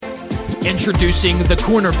Introducing The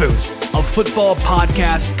Korner Booth, a football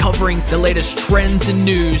podcast covering the latest trends and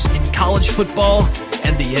news in college football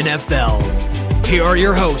and the NFL. Here are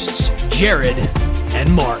your hosts, Jared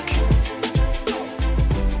and Mark.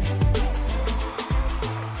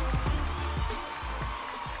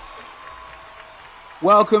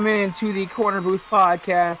 Welcome into the Korner Booth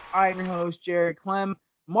podcast. I'm your host, Jared Clem.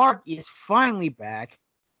 Mark is finally back.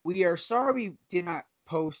 We are sorry we did not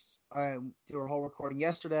post do our whole recording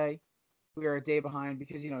yesterday. We are a day behind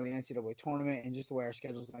because, the NCAA tournament and just the way our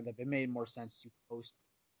schedules lined up, it made more sense to post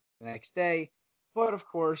the next day. But, of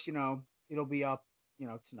course, it'll be up,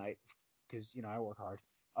 tonight because, I work hard.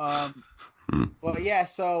 But, yeah,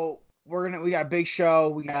 so we got a big show.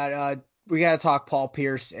 We got to talk Paul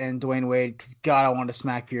Pierce and Dwayne Wade. God, I wanted to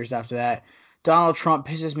smack Pierce after that. Donald Trump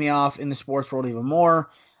pisses me off in the sports world even more.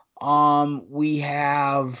 We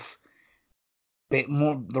have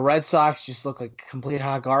the Red Sox just look like complete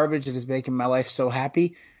hot garbage. It is making my life so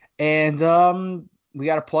happy. And we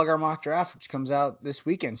got to plug our mock draft, which comes out this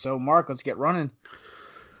weekend. So, Mark, let's get running.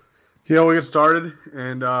 Yeah, we'll get started.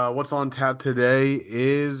 And what's on tap today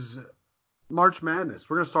is March Madness.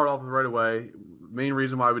 We're going to start off right away. Main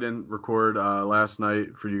reason why we didn't record last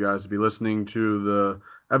night for you guys to be listening to the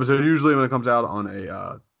episode usually when it comes out on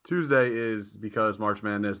a Tuesday is because March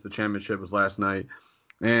Madness, the championship was last night.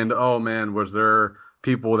 And, oh, man, was there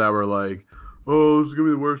people that were like, oh, this is going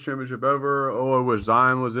to be the worst championship ever. Oh, I wish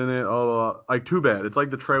Zion was in it. Oh, too bad. It's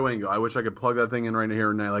like the Trey Wayne go. I wish I could plug that thing in right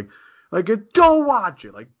here and now. Don't watch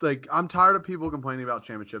it. Like I'm tired of people complaining about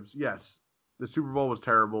championships. Yes, the Super Bowl was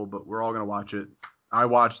terrible, but we're all going to watch it. I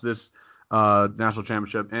watched this national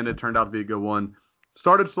championship, and it turned out to be a good one.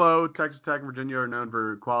 Started slow. Texas Tech and Virginia are known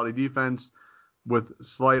for quality defense with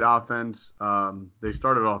slight offense. They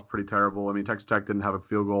started off pretty terrible. I mean, Texas Tech didn't have a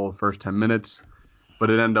field goal the first 10 minutes, but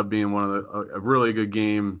it ended up being a really good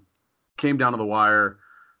game. Came down to the wire.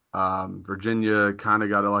 Virginia kind of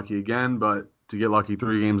got lucky again, but to get lucky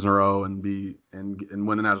 3 games in a row and win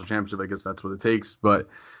a national championship, I guess that's what it takes. But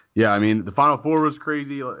yeah, I mean, the Final Four was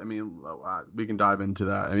crazy. I mean, we can dive into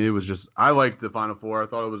that. I mean, it was just, I liked the Final Four. I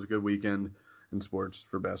thought it was a good weekend in sports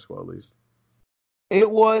for basketball, at least. It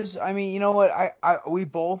was. I mean, you know what? We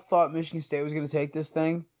both thought Michigan State was going to take this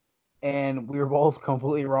thing, and we were both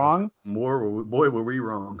completely wrong. Boy, were we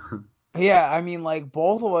wrong. Yeah, I mean, like,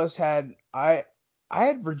 both of us had – I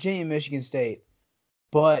had Virginia, Michigan State,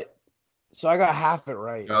 but – so I got half it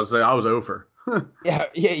right. I was over. Yeah,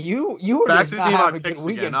 you were just not having a good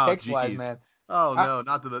weekend picks-wise, man. Oh, no,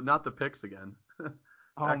 not the picks again.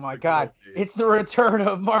 Oh, my God. It's the return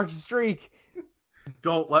of Mark's streak.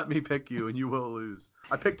 Don't let me pick you, and you will lose.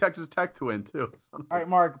 I picked Texas Tech to win, too. All right,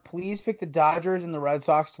 Mark, please pick the Dodgers and the Red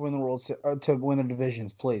Sox to win the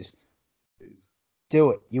divisions, please.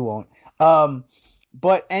 Do it. You won't.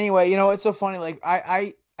 But anyway, it's so funny. Like,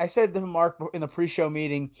 I said to Mark in the pre-show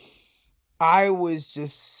meeting, I was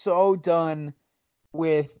just so done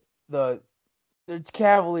with the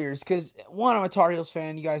Cavaliers because, one, I'm a Tar Heels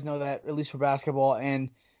fan. You guys know that, at least for basketball. And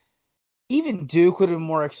even Duke would have been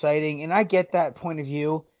more exciting. And I get that point of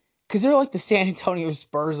view because they're like the San Antonio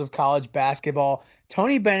Spurs of college basketball.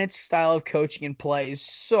 Tony Bennett's style of coaching and play is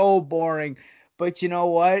so boring. But you know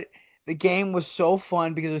what? The game was so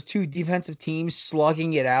fun because it was 2 defensive teams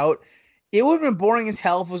slugging it out. It would have been boring as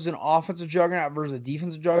hell if it was an offensive juggernaut versus a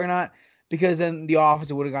defensive juggernaut, because then the offense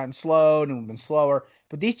would have gotten slowed and would have been slower.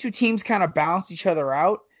 But these 2 teams kind of balanced each other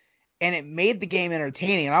out, and it made the game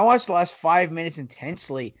entertaining. And I watched the last 5 minutes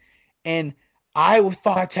intensely, and I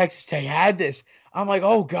thought Texas Tech had this. I'm like,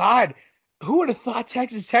 oh, God, who would have thought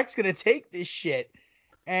Texas Tech's going to take this shit?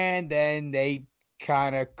 And then they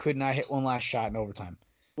kind of could not hit one last shot in overtime.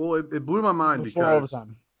 Well, it blew my mind before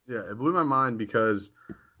overtime. Yeah, it blew my mind because,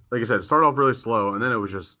 like I said, it started off really slow, and then it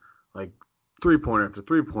was just like three-pointer after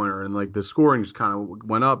three-pointer, and like the scoring just kind of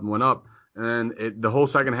went up and went up. And the whole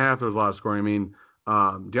second half, there was a lot of scoring. I mean,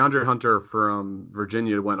 DeAndre Hunter from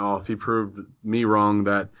Virginia went off. He proved me wrong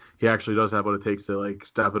that he actually does have what it takes to like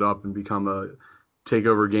step it up and become take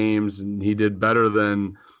over games. And he did better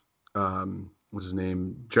than what's his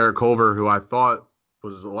name, Jarrett Culver, who I thought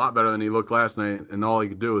was a lot better than he looked last night. And all he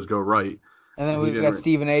could do was go right. And then we've got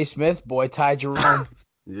Stephen A. Smith, boy, Ty Jerome.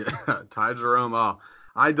 Yeah, Ty Jerome. Oh,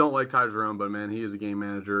 I don't like Ty Jerome, but man, he is a game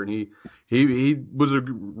manager, and he was a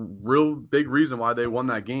real big reason why they won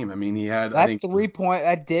that game. I mean, he had that 3-point,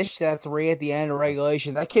 that dish, that 3 at the end of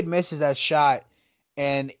regulation. That kid misses that shot,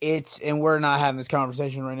 and we're not having this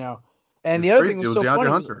conversation right now. And the other thing was so funny.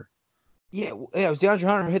 Hunter. It was DeAndre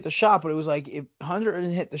Hunter who hit the shot, but it was like if Hunter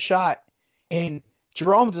didn't hit the shot and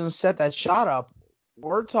Jerome doesn't set that shot up,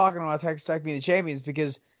 we're talking about Texas Tech being the champions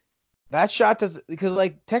because That shot does because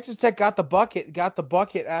like Texas Tech got the bucket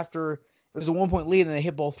after it was a 1 point lead and they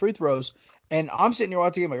hit both free throws. And I'm sitting here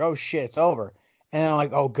watching the game like, oh shit, it's over. And I'm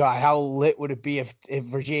like, oh god, how lit would it be if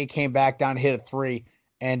Virginia came back down and hit a three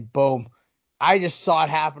and boom. I just saw it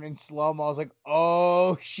happen in slow-mo. I was like,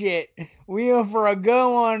 oh shit, we in for a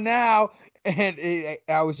good one now. And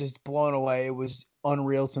I was just blown away. It was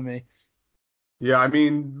unreal to me. Yeah, I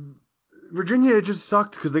mean, Virginia just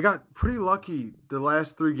sucked because they got pretty lucky the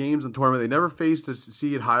last 3 games in the tournament. They never faced a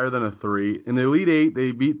seed higher than a 3. In the Elite 8,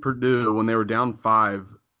 they beat Purdue when they were down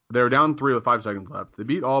 5. They were down 3 with 5 seconds left. They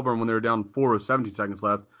beat Auburn when they were down 4 with 17 seconds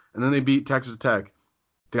left. And then they beat Texas Tech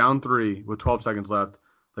down 3 with 12 seconds left.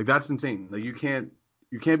 Like, that's insane. Like, you can't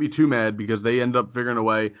be too mad because they end up figuring a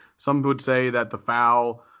way. Some would say that the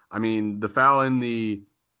foul in the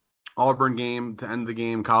Auburn game to end the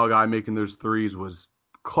game, Kyle Guy making those threes was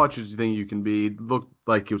clutch as you think you can be. Looked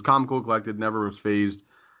like he was calm, cool, collected, never was phased.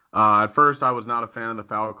 At first, I was not a fan of the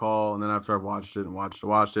foul call, and then after I watched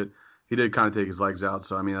it, he did kind of take his legs out.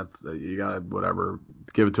 So, I mean, that's you got to, whatever,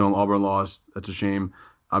 give it to him. Auburn lost. That's a shame.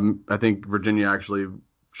 I think Virginia actually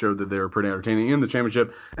showed that they were pretty entertaining in the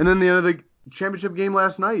championship. And then the end of the championship game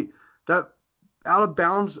last night, that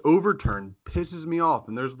out-of-bounds overturn pisses me off.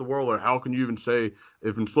 And there's the whirler. How can you even say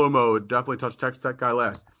if in slow-mo it definitely touched Texas Tech guy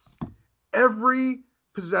last? Every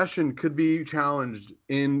possession could be challenged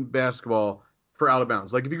in basketball for out of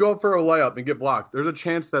bounds. Like if you go up for a layup and get blocked, there's a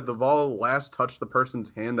chance that the ball last touched the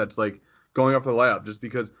person's hand that's like going up for the layup just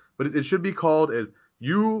because. But it should be called if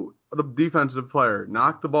you, the defensive player,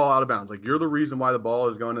 knock the ball out of bounds. Like you're the reason why the ball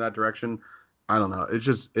is going in that direction. I don't know.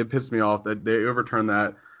 It pissed me off that they overturned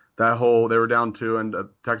that whole. They were down 2 and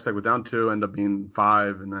Texas Tech was down 2, ended up being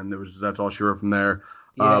 5, and then that's all she wrote from there.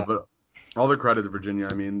 Yeah. But all the credit to Virginia.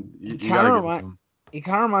 I mean, you gotta give it to them. It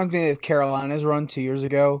kind of reminds me of Carolina's run 2 years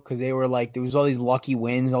ago because they were like there was all these lucky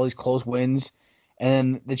wins, all these close wins,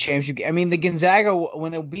 and then the championship. I mean, the Gonzaga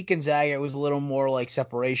when they beat Gonzaga, it was a little more like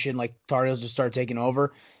separation, like Tar Heels just started taking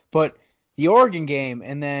over. But the Oregon game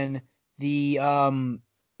and then the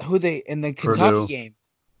Kentucky Purdue game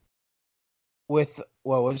with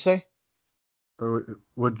what would you say? Who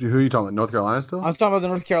are you talking about? North Carolina still? I'm talking about the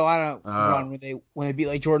North Carolina run when they beat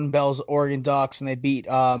like Jordan Bell's Oregon Ducks and they beat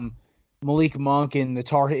Malik Monk and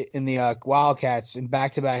the Wildcats in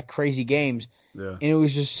back-to-back crazy games. Yeah. And it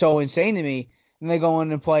was just so insane to me. And they go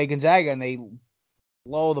in and play Gonzaga and they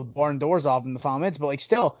blow the barn doors off in the final minutes. But like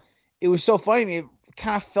still, it was so funny to me. It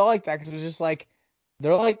kind of felt like that because it was just like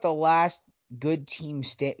they're like the last good team,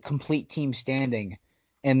 complete team standing,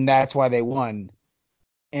 and that's why they won.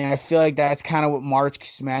 And I feel like that's kind of what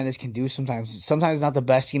March Madness can do sometimes. Sometimes it's not the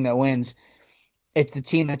best team that wins. It's the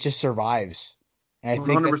team that just survives. And I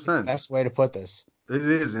think 100%. That's the best way to put this. It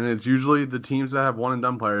is, and it's usually the teams that have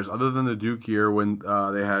one-and-done players, other than the Duke year when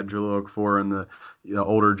they had Jahlil Okafor and the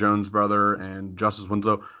older Jones brother and Justice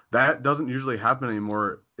Winslow. That doesn't usually happen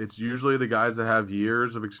anymore. It's usually the guys that have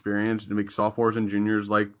years of experience to make sophomores and juniors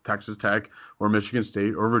like Texas Tech or Michigan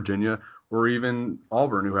State or Virginia or even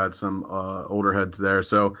Auburn who had some older heads there.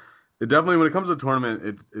 So it definitely, when it comes to the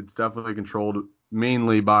tournament, it's definitely controlled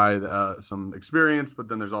mainly by some experience, but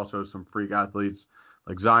then there's also some freak athletes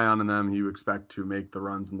like Zion and them you expect to make the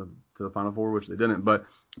runs to the Final Four, which they didn't. But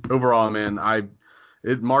overall, man,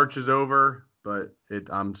 March is over, but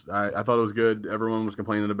I thought it was good. Everyone was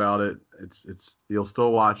complaining about it. It's you'll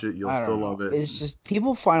still watch it, you'll still love it. It's just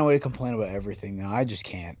people find a way to complain about everything now. I just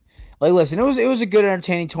can't. Like, listen, it was a good,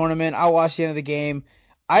 entertaining tournament. I watched the end of the game.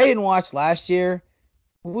 I didn't watch last year.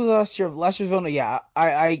 What was last year? Last year's Villanova. Yeah,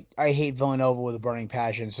 I hate Villanova with a burning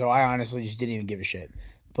passion, so I honestly just didn't even give a shit.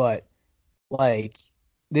 But like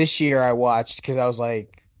this year, I watched because I was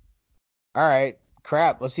like, all right,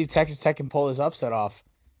 crap. Let's see if Texas Tech can pull this upset off.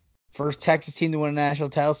 First Texas team to win a national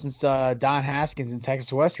title since Don Haskins in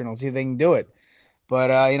Texas Western. Let's see if they can do it. But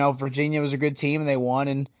Virginia was a good team and they won,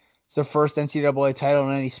 and it's their first NCAA title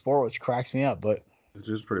in any sport, which cracks me up. But it's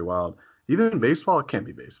just pretty wild. Even in baseball, it can't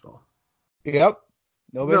be baseball. Yep.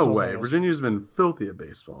 No way. Titles. Virginia's been filthy at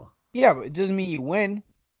baseball. Yeah, but it doesn't mean you win.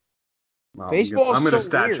 Well, baseball I'm going to so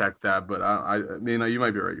stat weird. check that, but I mean, you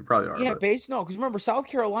might be right. You probably are. Yeah, no, because remember, South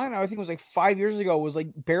Carolina, I think it was like 5 years ago, was like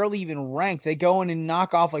barely even ranked. They go in and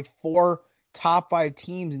knock off like 4 top 5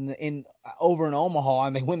 teams over in Omaha,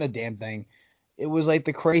 and they win the damn thing. It was like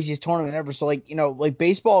the craziest tournament ever. So like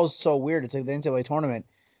baseball is so weird. It's like the NCAA tournament.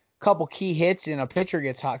 A couple key hits and a pitcher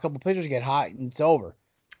gets hot. A couple pitchers get hot and it's over.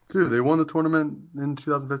 Dude, they won the tournament in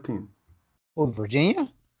 2015. Oh, Virginia?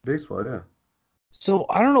 Baseball, yeah. So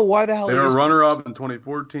I don't know why the hell they were runner-up in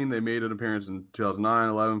 2014. They made an appearance in 2009,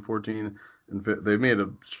 11, 14, and they made a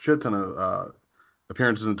shit ton of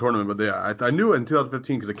appearances in the tournament. But yeah, I knew it in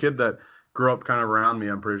 2015 because a kid that grew up kind of around me,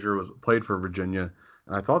 I'm pretty sure, played for Virginia,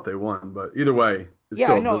 and I thought they won. But either way, it's Yeah, I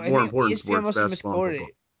still know. the I more think important ESPN sports, must have basketball and misquoted football.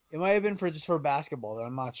 it. It might have been for basketball, though.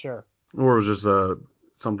 I'm not sure. Or it was just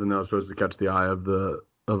something that was supposed to catch the eye of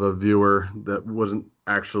a viewer that wasn't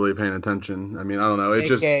actually paying attention. I mean, I don't know. It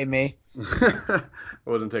just AKA me. I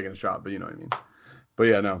wasn't taking a shot, but you know what I mean. But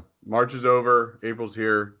yeah, no. March is over. April's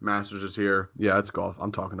here. Masters is here. Yeah, it's golf.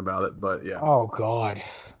 I'm talking about it, but yeah. Oh God.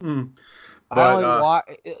 Mm. I But only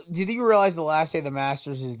watch. Did you realize the last day of the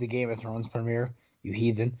Masters is the Game of Thrones premiere? You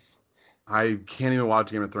heathen. I can't even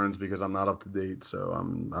watch Game of Thrones because I'm not up to date. So I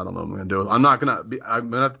don't know what I'm gonna do. I'm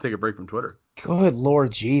gonna have to take a break from Twitter. Good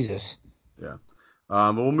Lord Jesus. Yeah.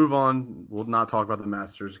 But we'll move on. We'll not talk about the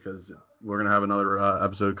Masters because we're gonna have another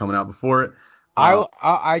episode coming out before it.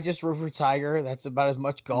 I just root for Tiger. That's about as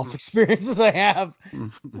much golf experience as I have.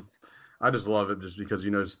 I just love it just because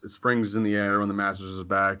spring's in the air when the Masters is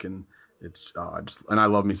back, and I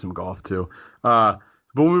love me some golf too. But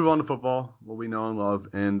we'll move on to football, what we know and love,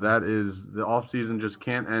 and that is the offseason just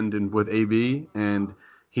can't end with AB, and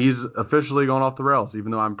he's officially gone off the rails,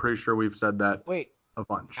 even though I'm pretty sure we've said that a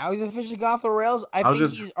bunch. Now he's officially gone off the rails? I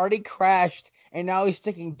think he's already crashed, and now he's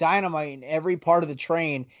sticking dynamite in every part of the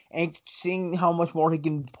train and seeing how much more he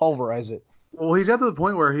can pulverize it. Well, he's at the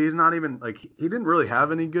point where he's not even, he didn't really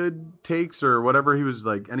have any good takes or whatever. He was,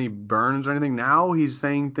 any burns or anything. Now he's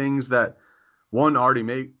saying things that, one,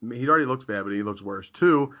 he already looks bad, but he looks worse.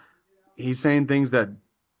 Two, he's saying things that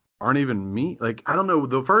aren't even me. I don't know.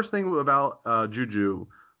 The first thing about Juju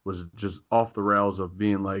was just off the rails of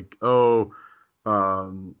being I'm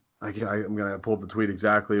going to pull up the tweet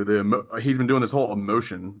exactly. He's been doing this whole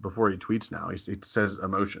emotion before he tweets now. He says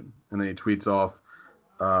emotion, and then he tweets off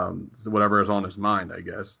whatever is on his mind, I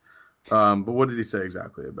guess. But what did he say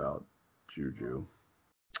exactly about Juju?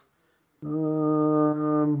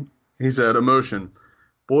 He said, emotion.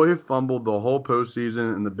 Boy fumbled the whole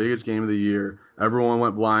postseason in the biggest game of the year. Everyone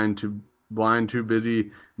went blind, too busy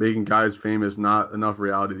making guys famous. Not enough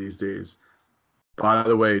reality these days. By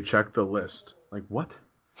the way, check the list. What?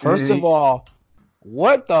 First of all,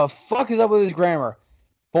 what the fuck is up with his grammar?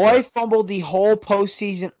 Boy fumbled the whole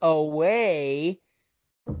postseason away.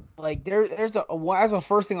 That's the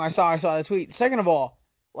first thing I saw the tweet. Second of all,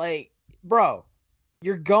 bro,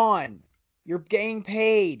 you're gone. You're getting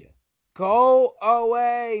paid. Go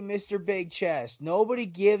away, Mr. Big Chest. Nobody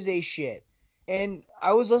gives a shit. And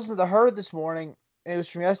I was listening to Herd this morning. It was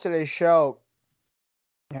from yesterday's show.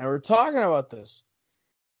 And we were talking about this.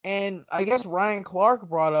 And I guess Ryan Clark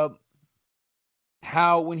brought up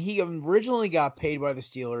how when he originally got paid by the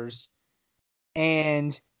Steelers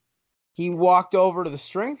and he walked over to the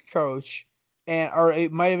strength coach or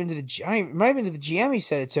it might have been to the GM he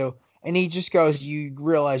said it to, and he just goes, you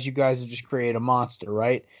realize you guys have just created a monster,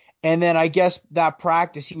 right? And then I guess that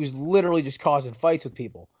practice he was literally just causing fights with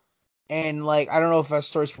people. And I don't know if that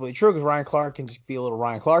story's completely true because Ryan Clark can just be a little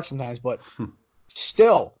Ryan Clark sometimes, but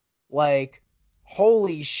still,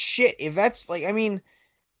 holy shit, if that's I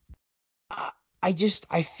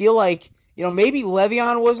feel like, maybe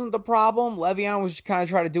Le'Veon wasn't the problem. Le'Veon was just kind of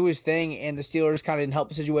trying to do his thing, and the Steelers kind of didn't help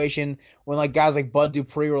the situation when guys like Bud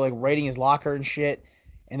Dupree were raiding his locker and shit,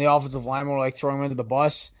 and the offensive linemen were throwing him under the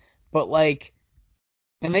bus. But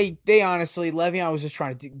and they honestly, Le'Veon was just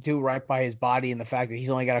trying to do right by his body and the fact that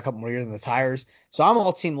he's only got a couple more years in the tires. So I'm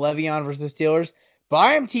all team Le'Veon versus the Steelers, but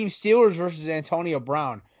I am team Steelers versus Antonio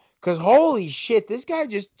Brown. Because holy shit, this guy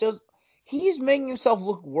he's making himself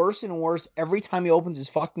look worse and worse every time he opens his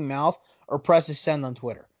fucking mouth or presses send on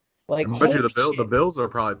Twitter. I bet you the Bills are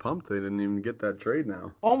probably pumped they didn't even get that trade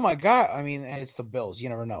now. Oh my God. I mean, it's the Bills. You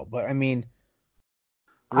never know. But I mean,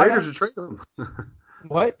 the Raiders should trade him.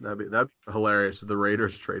 What? That'd be hilarious if the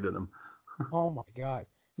Raiders traded him. Oh my God.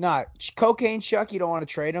 Nah, Cocaine Chuck, you don't want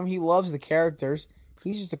to trade him. He loves the characters.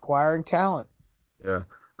 He's just acquiring talent. Yeah.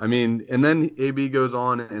 I mean, and then AB goes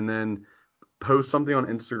on and then posts something on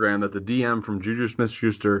Instagram that the DM from Juju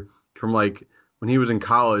Smith-Schuster from when he was in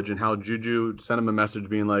college and how Juju sent him a message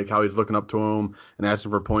being how he's looking up to him and asking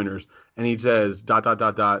for pointers. And he says ...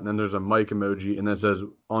 and then there's a mic emoji and then it says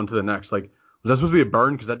on to the next. Was that supposed to be a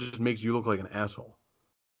burn? Because that just makes you look like an asshole.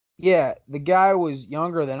 Yeah, the guy was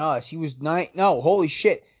younger than us. He was holy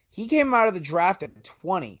shit. He came out of the draft at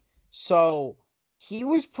 20. So he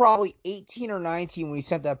was probably 18 or 19 when he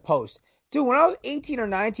sent that post. Dude, when I was 18 or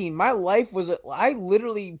 19, my life was I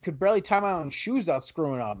literally could barely tie my own shoes without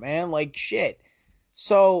screwing up, man. Shit.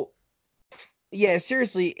 So, yeah,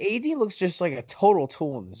 seriously, AD looks just like a total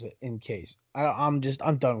tool in case. I'm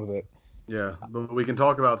done with it. Yeah, but we can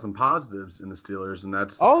talk about some positives in the Steelers, and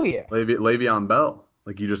that's Le'Veon Bell.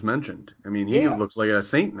 like you just mentioned. I mean, he Yeah. looks like a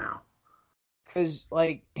saint now. Because,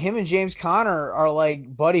 like, him and James Conner are,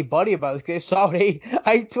 like, buddy-buddy about this. They saw what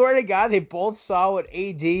I swear to God, they both saw what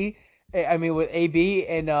with AB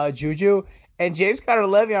and Juju, and James Conner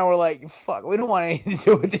and Le'Veon were like, fuck, we don't want anything to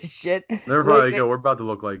do with this shit. They're So probably like, yo, we're about to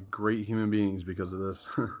look like great human beings because of this.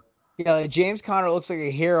 like, James Conner looks like a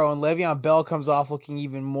hero, and Le'Veon Bell comes off looking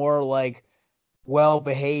even more, like,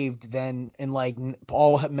 well-behaved than, and, like,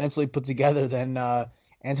 all mentally put together than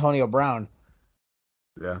Antonio Brown.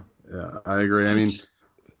 Yeah, I agree. I mean,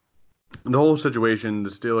 the whole situation, the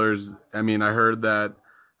Steelers, I mean, I heard that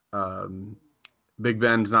Big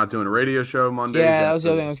Ben's not doing a radio show Monday. Yeah, that was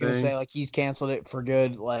the other thing I was going to say. Like, he's canceled it for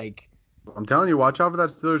good. Like, I'm telling you, watch out for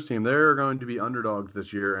that Steelers team. They're going to be underdogs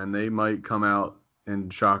this year, and they might come out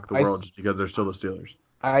and shock the world just because they're still the Steelers.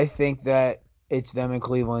 I think that it's them in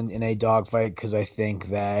Cleveland in a dogfight because I think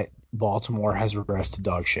that Baltimore has regressed to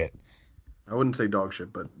dog shit. I wouldn't say dog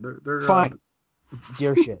shit, but they're fine.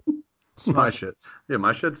 Dear shit. My shit. Yeah,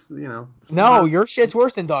 my shit's, you know. No, your shit's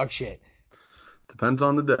worse than dog shit. Depends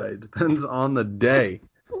on the day.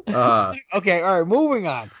 Okay, all right, moving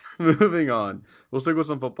on. Moving on. We'll stick with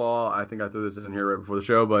some football. I think I threw this in here right before the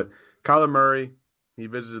show, but Kyler Murray, he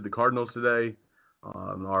visited the Cardinals today.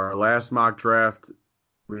 Our last mock draft,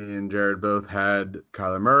 me and Jared both had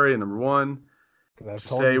Kyler Murray at number 1.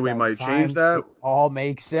 Say we might change that. It all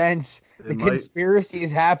makes sense. The conspiracy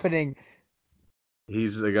is happening.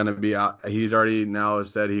 He's going to be out. He's already now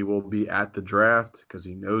said he will be at the draft because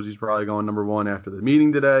he knows he's probably going number 1 after the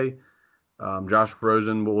meeting today. Josh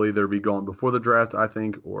Rosen will either be going before the draft, I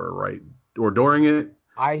think, or during it.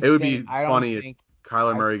 It would be funny if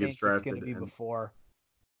Kyler Murray gets drafted. It's going to be before.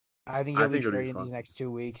 I think he'll be traded these next 2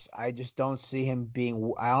 weeks. I just don't see him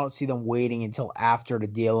being. I don't see them waiting until after to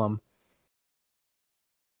deal him.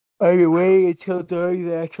 I'd be waiting until during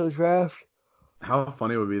the actual draft. How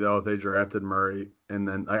funny it would be though if they drafted Murray and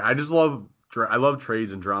then I love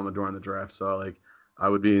trades and drama during the draft. So like I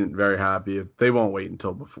would be very happy if they won't wait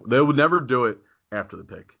until before. They would never do it after the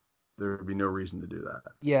pick. There would be no reason to do that.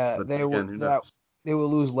 Yeah, but they would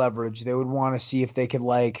lose leverage. They would want to see if they could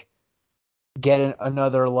like get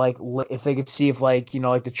another like if they could see if like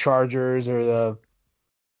like the Chargers or the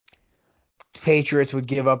Patriots would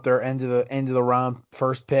give up their end of the round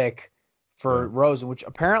first pick for Rosen, which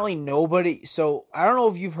apparently nobody. So I don't know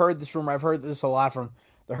if you've heard this rumor. I've heard this a lot from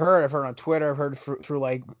the Herd. I've heard on Twitter. I've heard through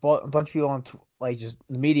like a bunch of people on like just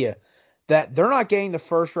the media that they're not getting the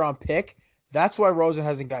first round pick. That's why Rosen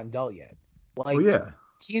hasn't gotten dealt yet. Like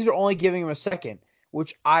teams are only giving him a second,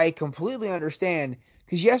 which I completely understand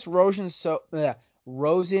because yes, Rosen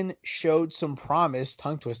showed some promise,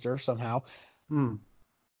 tongue twister somehow.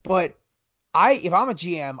 But if I'm a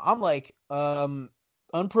GM, I'm like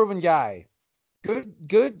unproven guy.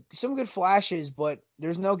 Some good flashes, but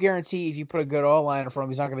there's no guarantee if you put a good O-line in front of him,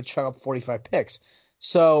 he's not going to chuck up 45 picks.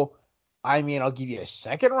 So, I mean, I'll give you a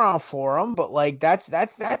second round for him, but like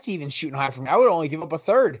that's even shooting high for me. I would only give up a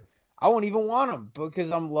third. I won't even want him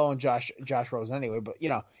because I'm low on Josh Rosen anyway. But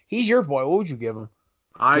he's your boy. What would you give him?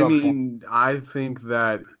 I think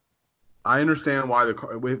that I understand why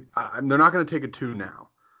they're not going to take a 2 now.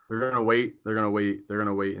 They're going to wait. They're going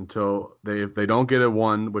to wait until if they don't get a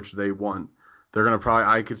 1, which they want. They're going to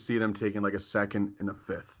I could see them taking like a second and a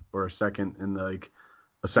 5th or a second and like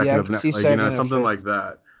a second of next, something like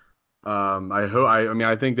that.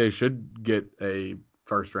 I think they should get a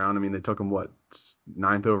first round. I mean, they took him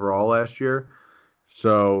 9th overall last year.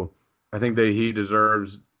 So I think he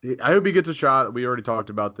deserves, I hope he gets a shot. We already talked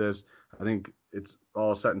about this. I think it's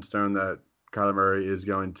all set in stone that Kyler Murray is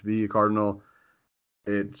going to be a Cardinal.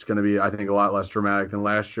 It's going to be, I think, a lot less dramatic than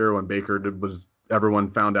last year when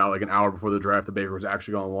everyone found out like an hour before the draft that Baker was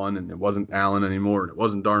actually going 1, and it wasn't Allen anymore, and it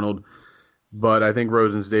wasn't Darnold. But I think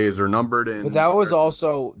Rosen's days are numbered. But that was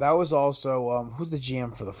also who's the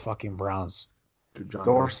GM for the fucking Browns? John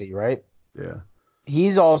Dorsey, right? Yeah.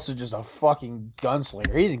 He's also just a fucking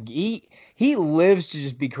gunslinger. He lives to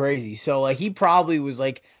just be crazy. So like he probably was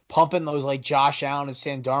like pumping those like Josh Allen and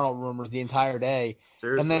Sam Darnold rumors the entire day.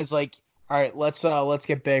 Seriously. And then it's like, all right, let's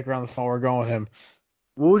get Baker on the phone. We're going with him.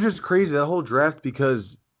 What was just crazy, that whole draft,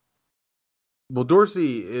 because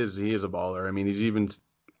Dorsey is a baller. I mean, he's even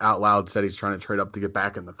out loud said he's trying to trade up to get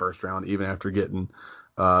back in the first round, even after getting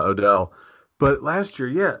Odell. But last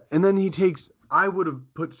year, and then I would have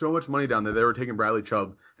put so much money down there. They were taking Bradley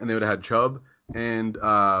Chubb, and they would have had Chubb and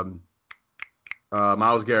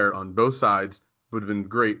Myles Garrett on both sides. Would have been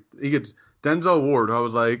great. He gets Denzel Ward. I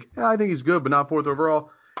was like, yeah, I think he's good, but not 4th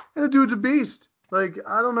overall. And the dude's a beast. Like,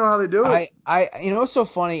 I don't know how they do it. It's so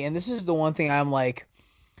funny, and this is the one thing I'm like,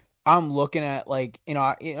 I'm looking at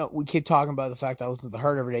we keep talking about the fact that I listen to the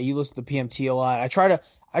Herd every day. You listen to PMT a lot. I try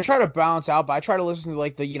to balance out, but I try to listen to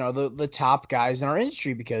like the top guys in our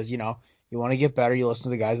industry because you want to get better. You listen to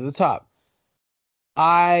the guys at the top.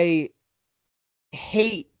 I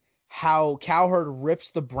hate how Cowherd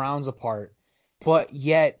rips the Browns apart, but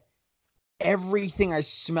yet everything I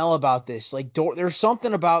smell about this, there's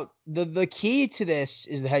something about the key to this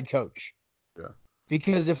is the head coach. Yeah.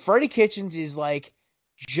 Because if Freddie Kitchens is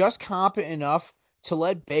just competent enough to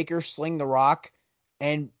let Baker sling the rock,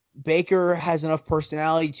 and Baker has enough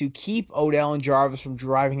personality to keep Odell and Jarvis from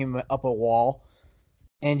driving him up a wall,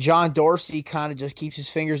 and John Dorsey kind of just keeps his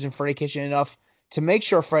fingers in Freddie Kitchens enough to make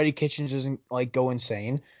sure Freddie Kitchens doesn't go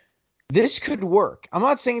insane, this could work. I'm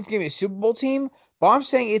not saying it's going to be a Super Bowl team, but I'm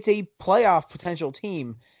saying it's a playoff potential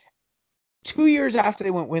team 2 years after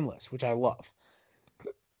they went winless, which I love.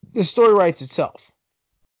 The story writes itself.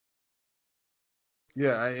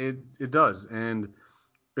 Yeah, it does. And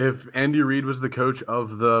if Andy Reid was the coach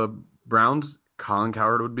of the Browns, Colin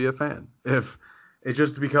Cowherd would be a fan. If it's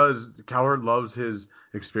just because Cowherd loves his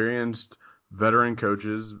experienced veteran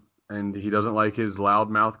coaches and he doesn't like his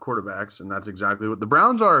loudmouth quarterbacks, and that's exactly what the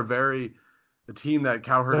Browns are. The team that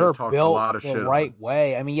Cowherd has talked a lot of shit the right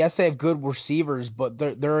way. I mean, yes, they have good receivers, but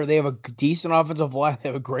they have a decent offensive line. They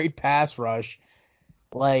have a great pass rush.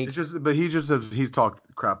 He's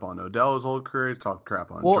talked crap on Odell his whole career. He's talked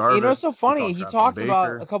crap on Well, Jarvis. it's so funny. He talked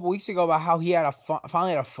about a couple weeks ago about how he had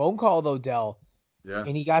finally had a phone call with Odell. Yeah.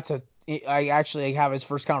 And he got to I actually have his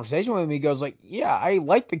first conversation with him. He goes yeah, I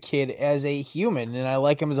like the kid as a human and I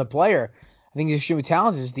like him as a player. I think he's extremely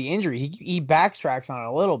talented. It's the injury. He backtracks on it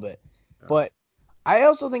a little bit. Yeah. But I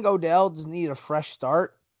also think Odell just needed a fresh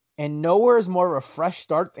start, and nowhere is more of a fresh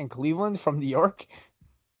start than Cleveland from New York.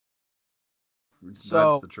 That's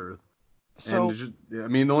the truth. So, the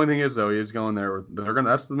only thing is, though, he's going there.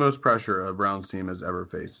 That's the most pressure a Browns team has ever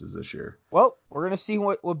faced is this year. Well, we're gonna see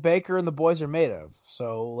what Baker and the boys are made of.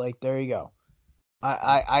 So, there you go.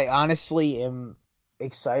 I honestly am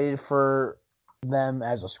excited for them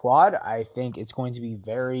as a squad. I think it's going to be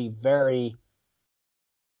very, very,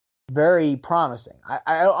 very promising.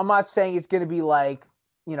 I'm not saying it's going to be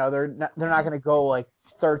they're not going to go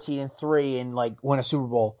 13-3 and win a Super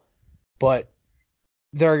Bowl, but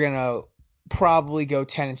they're going to probably go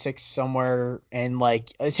 10-6 somewhere, and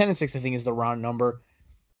 10-6 I think is the round number.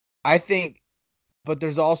 I think, but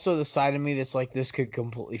there's also the side of me that's this could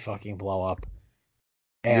completely fucking blow up.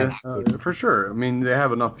 And for sure. I mean, they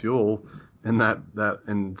have enough fuel and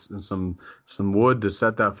and some wood to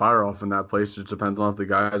set that fire off in that place. It just depends on if the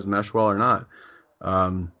guys mesh well or not.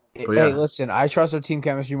 Hey, listen, I trust their team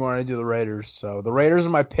chemistry more than I do the Raiders. So the Raiders are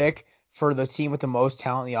my pick for the team with the most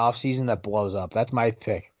talent in the offseason that blows up. That's my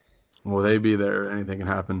pick. Will they be there? Anything can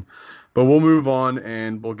happen. But we'll move on,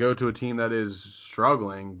 and we'll go to a team that is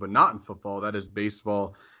struggling, but not in football. That is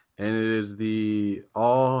baseball, and it is the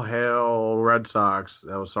all-hail Red Sox.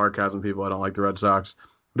 That was sarcasm, people. I don't like the Red Sox.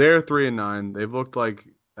 They're 3-9. They've looked like,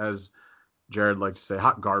 as Jared likes to say,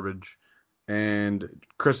 hot garbage. And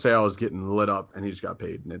Chris Sale is getting lit up, and he just got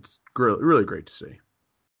paid, and it's really, really great to see.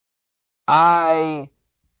 I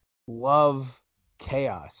love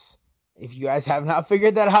chaos. If you guys have not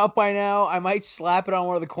figured that out by now, I might slap it on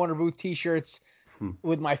one of the Korner Booth t-shirts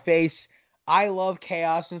with my face. I love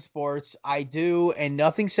chaos in sports. I do, and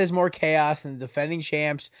nothing says more chaos than the defending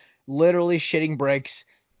champs literally shitting bricks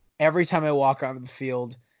every time I walk onto the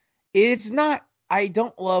field. I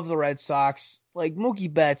don't love the Red Sox.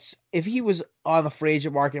 Mookie Betts, if he was on the free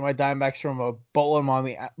agent market and my Diamondbacks from a boatload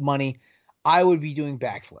of money, I would be doing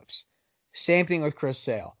backflips. Same thing with Chris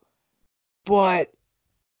Sale. But,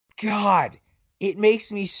 God, it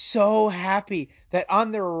makes me so happy that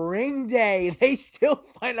on their ring day, they still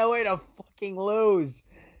find a way to fucking lose.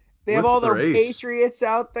 They have all their Patriots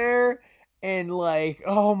out there, and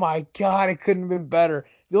oh my God, it couldn't have been better.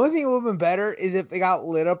 The only thing that would have been better is if they got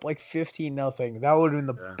lit up 15-0. That would have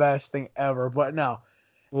been the best thing ever, but no.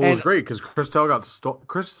 Well, it was great because Chris Sale got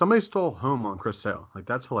somebody stole home on Chris Sale.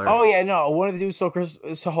 That's hilarious. Oh, yeah, no. One of the dudes stole Chris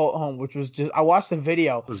Sale home, which was just – I watched the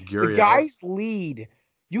video. It was Gary. The guy's lead –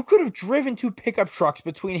 you could have driven 2 pickup trucks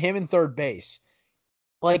between him and third base,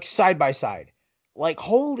 side by side.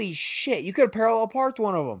 Holy shit. You could have parallel parked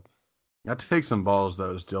one of them. That takes some balls,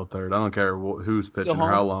 though, to steal third. I don't care who's pitching or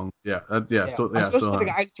how long. Especially the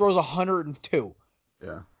guy who throws 102.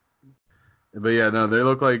 Yeah. But, yeah, no, they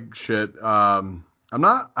look like shit.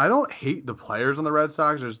 I don't hate the players on the Red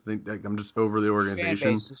Sox. I just think like, I'm just over the organization.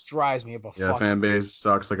 Fan base just drives me up a fucking. Fan base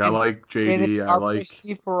sucks. Like I like JD. And it's I our like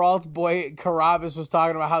Steve Peralta boy Carabas was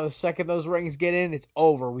talking about how the second those rings get in, it's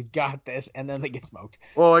over. We got this, and then they get smoked.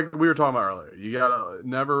 Well, like we were talking about earlier, you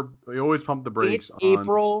gotta you always pump the brakes. It's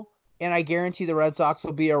April, and I guarantee the Red Sox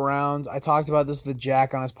will be around. I talked about this with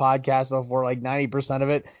Jack on his podcast before. Like 90% of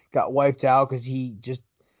it got wiped out because he just.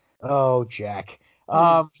 Oh, Jack.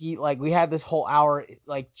 We had this whole hour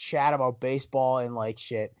like chat about baseball and like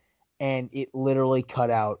shit, and it literally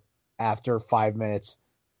cut out after 5 minutes,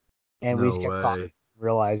 and we just kept talking.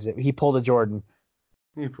 Realize it. He pulled a Jordan.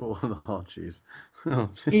 He pulled jeez.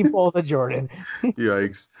 He pulled a Jordan.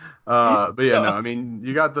 Yikes. But yeah, no, I mean,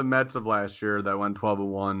 you got the Mets of last year that went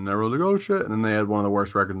 12-1. Everyone's like, oh shit, and then they had one of the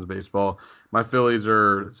worst records in baseball. My Phillies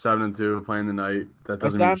are 7-2 playing tonight. That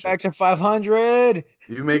doesn't mean shit. Diamondbacks are 500.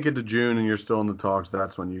 You make it to June and you're still in the talks.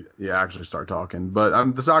 That's when you actually start talking.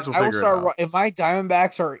 But the Sox will figure it out. If my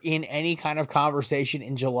Diamondbacks are in any kind of conversation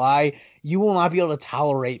in July, you will not be able to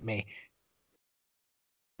tolerate me.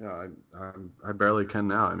 Yeah, I barely can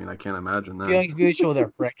now. I mean, I can't imagine that. Feelings mutual there,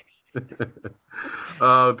 prick.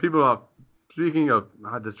 Speaking of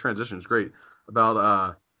this transition is great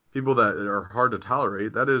about people that are hard to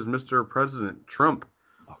tolerate. That is Mr. President Trump.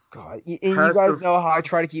 Oh God! And you guys know how I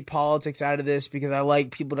try to keep politics out of this because I like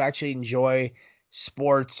people to actually enjoy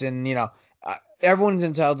sports, and everyone's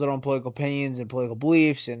entitled to their own political opinions and political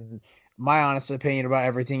beliefs. And my honest opinion about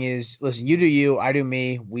everything is, listen, you do you, I do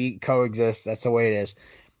me. We coexist. That's the way it is.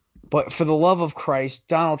 But for the love of Christ,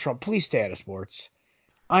 Donald Trump, please stay out of sports.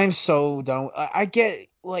 I'm so done. I get,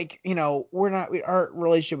 our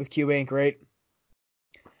relationship with Cuba ain't great.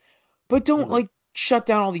 But don't, shut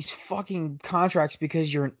down all these fucking contracts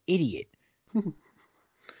because you're an idiot.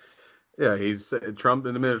 Yeah, Trump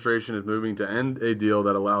administration is moving to end a deal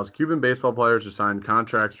that allows Cuban baseball players to sign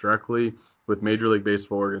contracts directly with Major League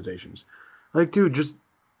Baseball organizations. Like, dude,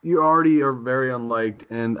 you already are very unliked,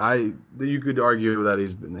 and you could argue that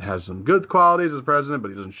has some good qualities as president, but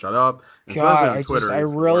he doesn't shut up. God, I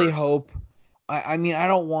really hope. I mean, I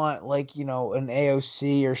don't want an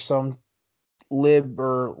AOC or some lib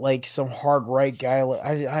or some hard right guy.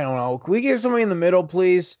 I don't know. Can we get somebody in the middle,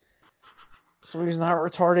 please? Somebody who's not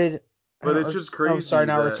retarded. But it's just crazy. I'm sorry,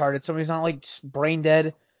 not retarded. Somebody's not brain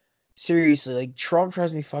dead. Seriously, Trump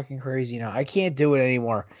drives me fucking crazy now. I can't do it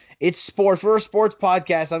anymore. It's sports. We're a sports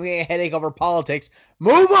podcast. I'm getting a headache over politics.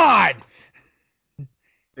 Move on!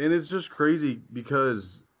 And it's just crazy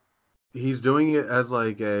because he's doing it as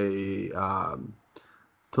to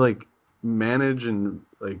manage and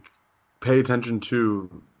pay attention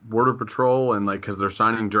to Border Patrol and because they're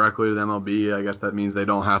signing directly to the MLB. I guess that means they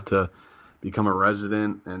don't have to become a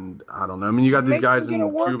resident, and I don't know. I mean, you got these guys in Cuba.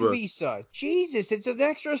 Make them get a work visa. Jesus, it's an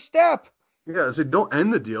extra step. Yeah, so don't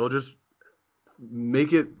end the deal. Just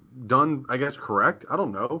make it done, I guess, correct. I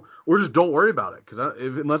don't know. Or just don't worry about it, because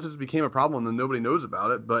unless it became a problem, then nobody knows about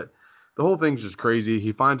it. But the whole thing's just crazy.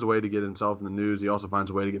 He finds a way to get himself in the news. He also finds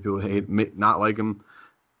a way to get people to not like him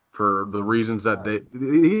for the reasons that they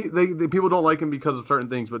people don't like him because of certain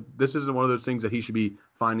things. But this isn't one of those things that he should be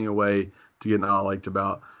finding a way to get not liked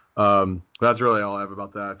about. That's really all I have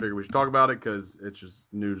about that. I figured we should talk about it because it's just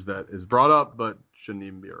news that is brought up but shouldn't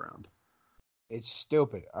even be around. It's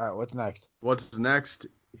stupid. All right, what's next? What's next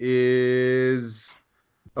is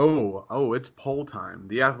it's poll time.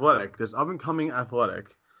 The Athletic, this up and coming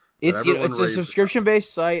Athletic. It's a subscription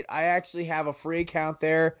based site. I actually have a free account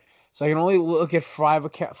there, so I can only look at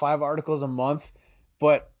five articles a month.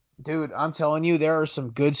 But dude, I'm telling you, there are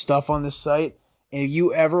some good stuff on this site. And if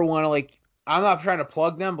you ever want to I'm not trying to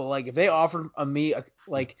plug them, but if they offered me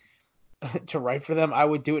to write for them, I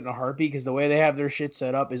would do it in a heartbeat because the way they have their shit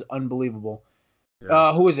set up is unbelievable.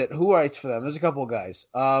 Yeah. Who is it? Who writes for them? There's a couple of guys.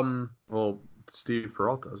 Well, Steve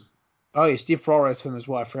Peralta does. Oh yeah, Steve Peralta writes for them as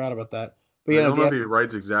well. I forgot about that. But I don't know if he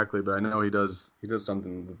writes exactly, but I know he does. He does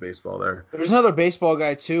something with baseball there. There's another baseball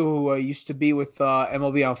guy too who used to be with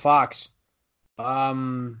MLB on Fox.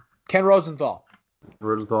 Ken Rosenthal.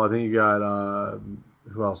 I think you got.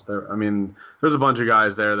 Who else there? I mean, there's a bunch of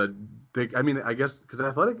guys there that I guess because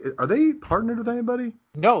Athletic, are they partnered with anybody?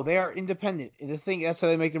 No, they are independent. That's how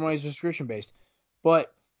they make their money, is subscription based.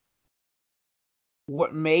 But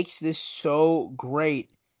what makes this so great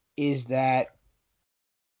is that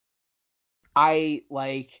there's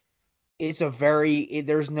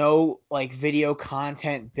no video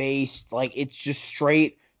content based, it's just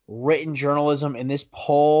straight written journalism, and this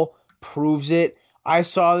poll proves it. I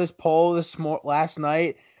saw this poll last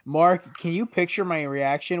night. Mark, can you picture my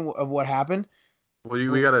reaction of what happened? Well,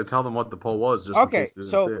 we got to tell them what the poll was. Just okay,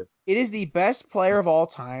 so it is the best player of all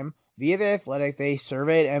time, via The Athletic, they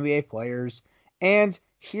surveyed NBA players, and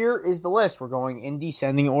here is the list. We're going in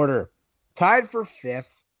descending order. Tied for 5th,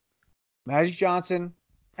 Magic Johnson,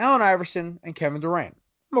 Allen Iverson, and Kevin Durant.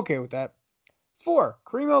 I'm okay with that. 4,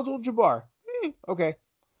 Kareem Abdul-Jabbar. Okay.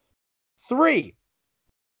 3,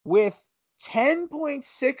 with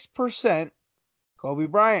 10.6%, Kobe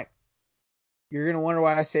Bryant. You're going to wonder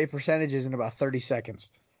why I say percentages in about 30 seconds.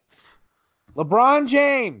 LeBron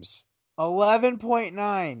James,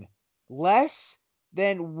 11.9. Less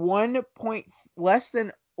than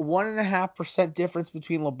 1.5% difference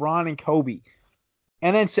between LeBron and Kobe.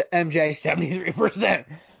 And then MJ, 73%.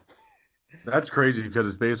 That's crazy because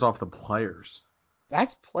it's based off the players.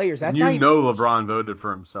 That's players. That's and LeBron voted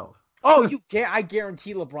for himself. Oh, I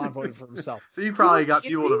guarantee LeBron voted for himself. You probably got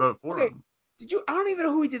people to vote for him. I don't even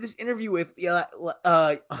know who he did this interview with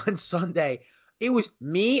on Sunday. It was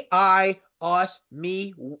me, us,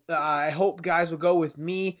 me. I hope guys will go with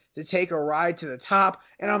me to take a ride to the top.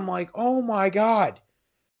 And I'm like, oh my God.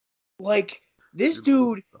 Like, this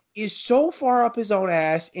dude is so far up his own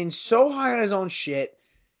ass and so high on his own shit.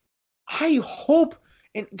 I hope,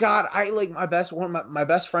 and God, my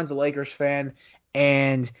best friend's a Lakers fan,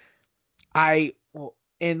 and my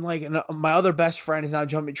other best friend is now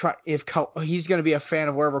jumping. If he's going to be a fan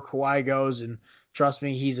of wherever Kawhi goes, and trust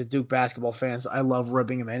me, he's a Duke basketball fan, so I love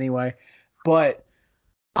ripping him anyway. But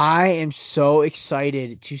I am so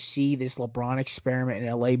excited to see this LeBron experiment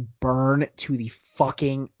in LA burn to the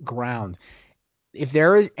fucking ground. If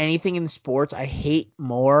there is anything in sports I hate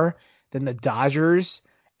more than the Dodgers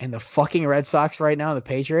and the fucking Red Sox right now, the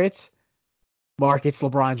Patriots, Mark, it's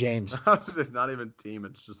LeBron James. It's not even a team.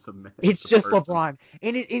 It's just a man. It's just LeBron.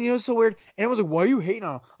 And it's so weird. And I was like, why are you hating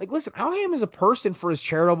on him? Like, listen, I don't hate him as a person for his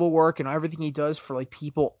charitable work and everything he does for, like,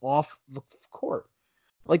 people off the court.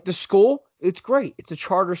 Like, the school, it's great. It's a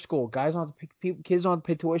charter school. Kids don't have to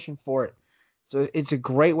pay tuition for it. So it's a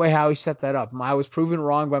great way how he set that up. I was proven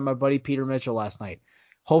wrong by my buddy Peter Mitchell last night.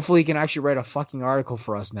 Hopefully he can actually write a fucking article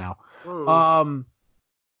for us now. Ooh.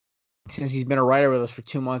 Since he's been a writer with us for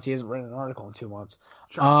 2 months, he hasn't written an article in 2 months.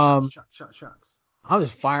 Shots. I'm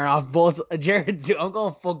just firing off bullets. Jared, dude, I'm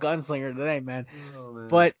going full gunslinger today, man. Oh, man.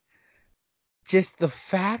 But just the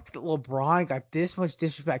fact that LeBron got this much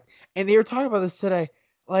disrespect, and they were talking about this today,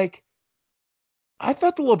 like, I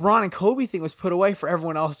thought the LeBron and Kobe thing was put away for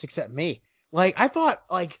everyone else except me. Like, I thought,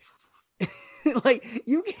 like, like,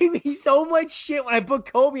 you gave me so much shit when I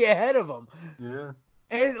put Kobe ahead of him. Yeah.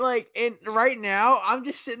 And right now, I'm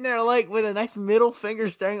just sitting there, like, with a nice middle finger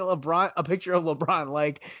staring at LeBron, a picture of LeBron,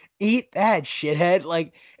 like, eat that, shithead.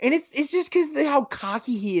 Like, and it's just because of how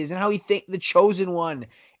cocky he is and how he the chosen one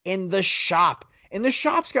in the shop. And the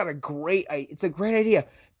shop's got it's a great idea.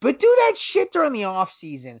 But do that shit during the off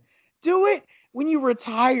season. Do it when you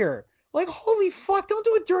retire. Like, holy fuck, don't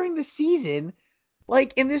do it during the season.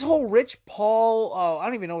 Like, in this whole Rich Paul, I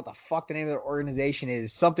don't even know what the fuck the name of their organization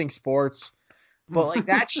is. Something sports. But, like,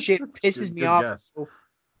 that shit pisses me off. Guess.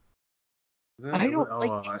 I don't,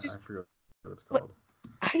 like, I forget what it's called.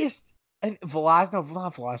 Not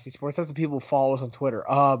Velocity Sports. That's the people who follow us on Twitter.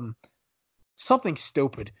 Something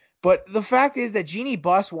stupid. But the fact is that Jeannie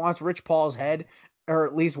Buss wants Rich Paul's head, or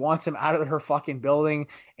at least wants him out of her fucking building,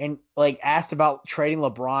 and, like, asked about trading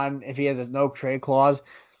LeBron if he has a no trade clause.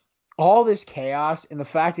 All this chaos, and the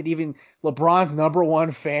fact that even LeBron's number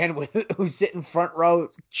one fan who's sitting front row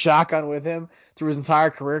shotgun with him through his entire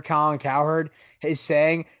career, Colin Cowherd, is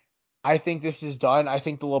saying, I think this is done. I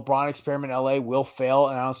think the LeBron experiment in LA will fail,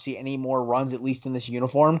 and I don't see any more runs, at least in this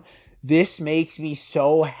uniform. This makes me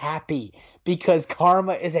so happy because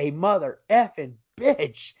karma is a mother effing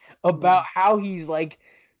bitch about how he's like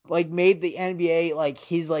made the NBA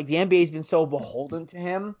the NBA's been so beholden to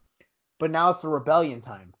him, but now it's the rebellion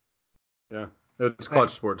time. Yeah, it's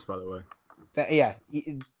Clutch Sports, by the way.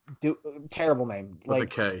 Terrible name. With a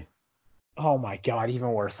K. Oh my God,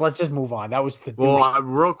 even worse. Let's just move on. That was the. Well,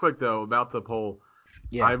 real quick though about the poll.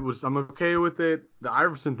 Yeah. I'm okay with it. The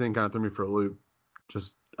Iverson thing kind of threw me for a loop.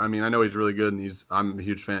 I know he's really good, and I'm a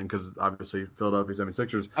huge fan because obviously Philadelphia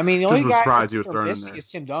 76ers. I mean, the only guy surprised he was thrown in there. Is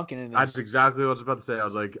Tim Duncan in this. That's exactly what I was about to say. I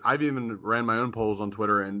was like, I've even ran my own polls on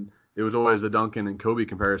Twitter, and it was always the Duncan and Kobe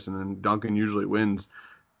comparison, and Duncan usually wins.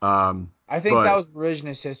 I think that was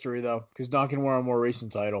revisionist history though, because Duncan won a more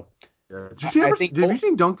recent title. Yeah. Did you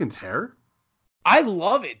see Duncan's hair? I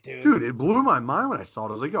love it, dude. Dude, it blew my mind when I saw it.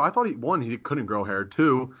 I was like, yo, I thought he couldn't grow hair.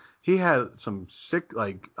 2, he had some sick,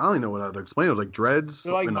 like, I don't even know how to explain it. It was like dreads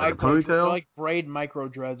like and like a ponytail. Like braid micro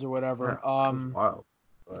dreads or whatever. Yeah, wild.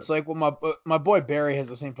 It's like my boy Barry has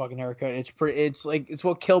the same fucking haircut. It's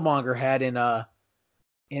what Killmonger had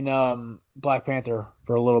in Black Panther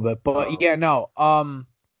for a little bit. But yeah, no.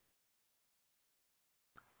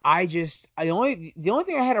 the only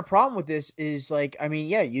thing I had a problem with this is like, I mean,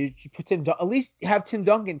 yeah, you put at least have Tim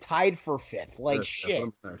Duncan tied for 5th. Like Yeah, shit. put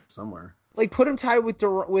him there somewhere. Like put him tied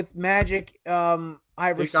with Magic, Iverson.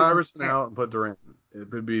 Take Iverson out and put Durant.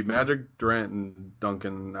 It would be Magic, Durant, and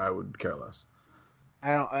Duncan. I would care less.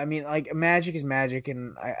 I mean, like Magic is Magic,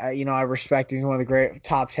 and I respect him. He's one of the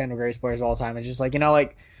top 10 greatest players of all time. It's just like,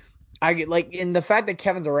 I get like in the fact that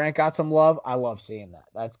Kevin Durant got some love. I love seeing that.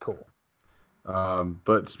 That's cool.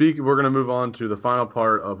 But we're gonna move on to the final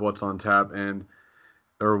part of what's on tap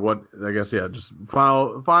just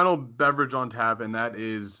final beverage on tap, and that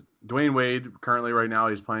is Dwayne Wade. Currently, right now,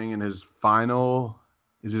 he's playing in his final.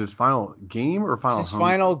 Is it his final game or final? It's his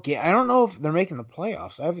final game. I don't know if they're making the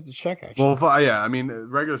playoffs. I have to check actually. Well, yeah, I mean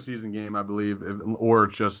regular season game, I believe, or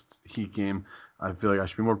just Heat game. I feel like I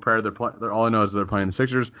should be more prepared. All I know is they're playing the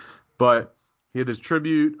Sixers, but he had this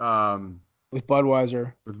tribute. With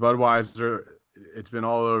Budweiser. It's been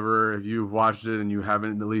all over. If you've watched it and you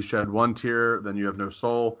haven't at least shed one tear, then you have no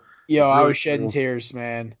soul. Yo, really I was shedding tears,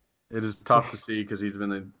 man. It is tough to see because he's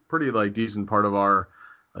been a pretty decent part of our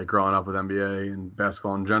growing up with NBA and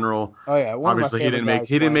basketball in general. Oh yeah, obviously he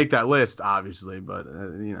didn't make that list, obviously, but I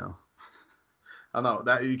don't know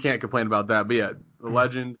that you can't complain about that. But yeah, the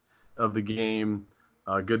legend of the game.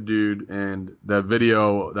 Good dude, and the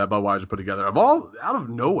video that Budweiser put together out of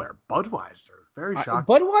nowhere, Budweiser, very shocking.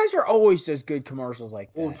 Budweiser always does good commercials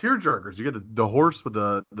like that. Well, tearjerkers. You get the horse with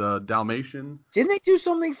the Dalmatian. Didn't they do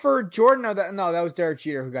something for Jordan? No, that was Derek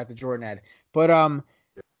Jeter who got the Jordan ad. But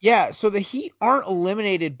yeah. So the Heat aren't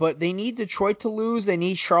eliminated, but they need Detroit to lose, they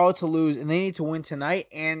need Charlotte to lose, and they need to win tonight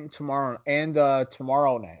and tomorrow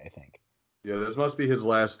night, I think. Yeah, this must be his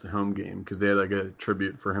last home game because they had a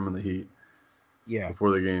tribute for him in the Heat. Yeah. Before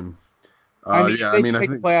the game. I think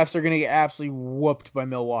the playoffs are going to get absolutely whooped by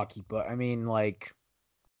Milwaukee, but I mean, like.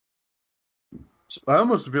 I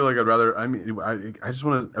almost feel like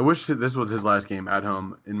I wish this was his last game at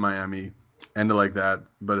home in Miami, ended like that.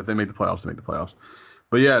 But if they make the playoffs, they make the playoffs.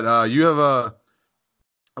 But yeah, you have a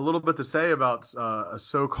little bit to say about a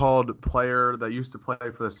so-called player that used to play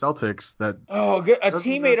for the Celtics. A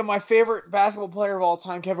teammate of my favorite basketball player of all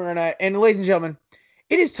time, Kevin Garnett. And ladies and gentlemen,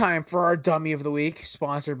 it is time for our Dummy of the Week,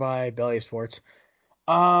 sponsored by Belly of Sports.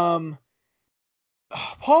 Paul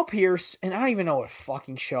Pierce, and I don't even know what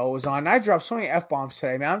fucking show it was on. I dropped so many F-bombs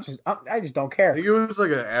today, man. I just don't care. I think it was it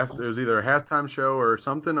was either a halftime show or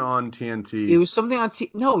something on TNT. It was something on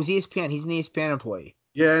no, it was ESPN. He's an ESPN employee.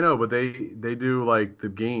 Yeah, I know, but they do the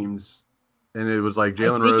games, and it was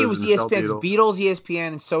Jalen Rose. I think it was ESPN's Beatles, ESPN,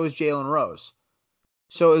 and so is Jalen Rose.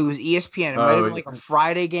 So it was ESPN. It might have been a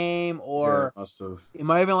Friday game, or it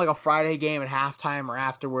might have been a Friday game at halftime or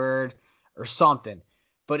afterward or something.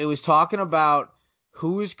 But it was talking about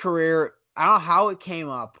whose career. I don't know how it came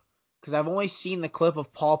up because I've only seen the clip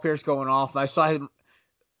of Paul Pierce going off. I saw him,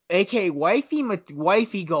 a.k.a.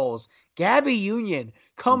 wifey goals, Gabby Union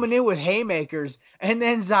coming in with haymakers, and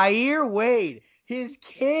then Zaire Wade, his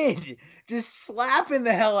kid, just slapping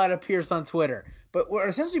the hell out of Pierce on Twitter. But what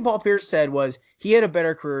essentially Paul Pierce said was he had a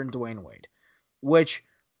better career than Dwayne Wade, which,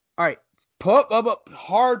 all right,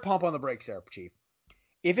 hard pump on the brakes there, Chief.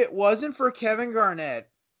 If it wasn't for Kevin Garnett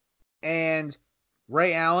and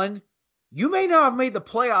Ray Allen, you may not have made the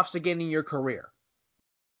playoffs again in your career.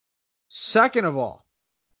 Second of all,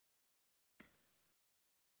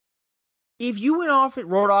 if you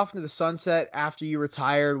rode off into the sunset after you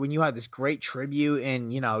retired when you had this great tribute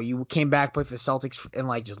and, you came back with the Celtics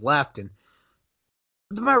and just left, and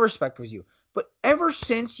my respect was you. But ever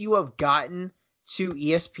since you have gotten to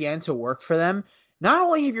ESPN to work for them, not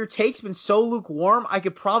only have your takes been so lukewarm, I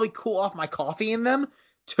could probably cool off my coffee in them,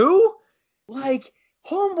 too.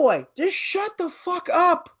 Homeboy, just shut the fuck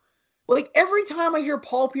up. Every time I hear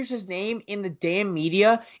Paul Pierce's name in the damn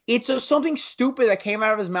media, it's something stupid that came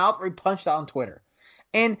out of his mouth or he punched out on Twitter.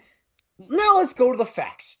 And now let's go to the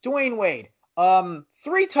facts. Dwayne Wade,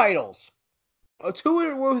 3 titles.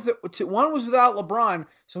 One was without LeBron,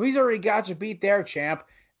 so he's already got you beat there, champ.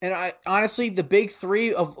 And honestly, the big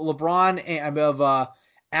 3 of LeBron and of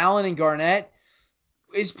Allen and Garnett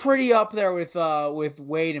is pretty up there with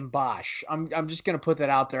Wade and Bosh. I'm just gonna put that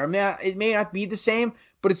out there. I mean, it may not be the same,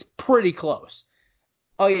 but it's pretty close.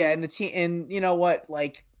 Oh yeah, and the team, and you know what?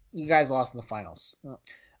 You guys lost in the finals.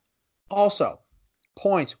 Also,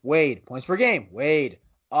 points per game, Wade.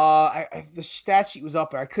 The stat sheet was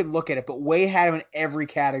up there. I couldn't look at it, but Wade had him in every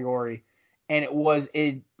category, and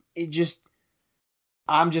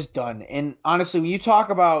I'm just done. And honestly, when you talk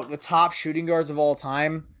about the top shooting guards of all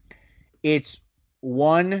time, it's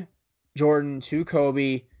 1, Jordan, 2,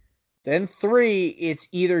 Kobe, then 3, it's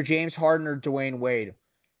either James Harden or Dwayne Wade.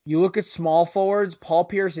 You look at small forwards, Paul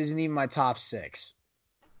Pierce isn't even my top 6.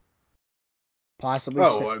 Possibly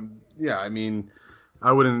 6. Yeah, I mean,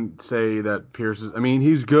 I wouldn't say that Pierce is. I mean,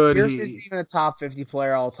 he's good. Pierce isn't even a top 50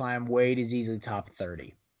 player all time. Wade is easily top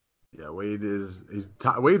 30. Yeah, Wade's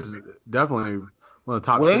definitely one of the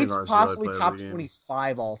top shooting guards. Wade's possibly top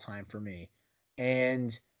 25 all time for me.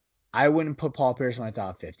 And I wouldn't put Paul Pierce in my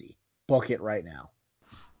top 50. Book it right now.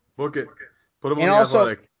 Book it. Put him and on also,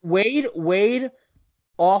 the Athletic. Wade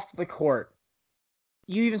off the court.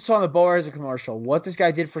 You even saw in the Boarza commercial what this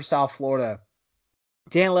guy did for South Florida.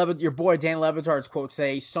 Your boy Dan Lebatard's quote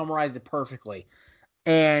today summarized it perfectly.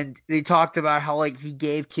 And they talked about how like he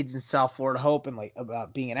gave kids in South Florida hope and like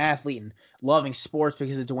about being an athlete and loving sports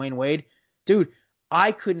because of Dwayne Wade. Dude,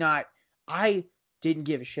 I didn't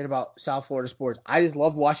give a shit about South Florida sports. I just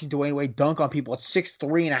loved watching Dwayne Wade dunk on people at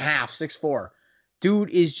 6'3 and a half, 6'4. Dude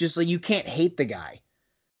is just like, you can't hate the guy.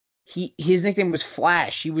 His nickname was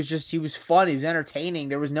Flash. He was fun. He was entertaining.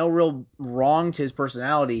 There was no real wrong to his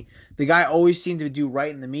personality. The guy always seemed to do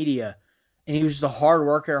right in the media. And he was just a hard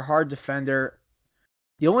worker, hard defender.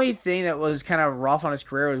 The only thing that was kind of rough on his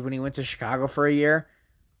career was when he went to Chicago for a year.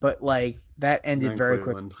 But, like, that ended very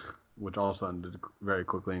quickly. Which also ended very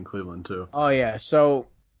quickly in Cleveland, too. Oh, yeah. So,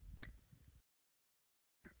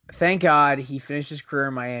 thank God he finished his career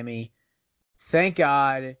in Miami. Thank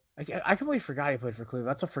God. I completely forgot he played for Cleveland.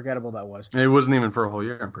 That's how forgettable that was. It wasn't even for a whole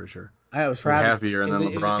year, I'm pretty sure. It was for half a year, and then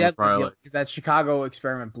LeBron was probably like... Because that Chicago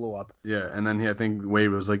experiment blew up. Yeah, and then I think Wade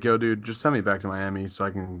was like, yo, dude, just send me back to Miami so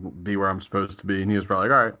I can be where I'm supposed to be. And he was probably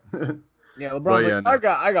like, all right. Yeah, LeBron's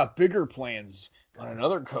I got bigger plans on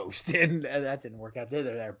another coast. And that didn't work out, did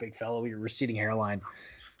it? There, big fellow with your receding hairline.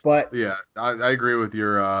 But yeah, I agree with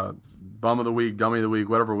your bum of the week, dummy of the week,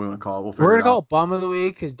 whatever we want to call it. We're going to call it bum of the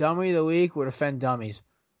week because dummy of the week would offend dummies.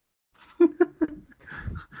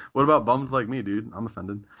 What about bums like me, dude? I'm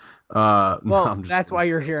offended. That's why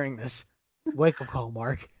you're hearing this. Wake up call,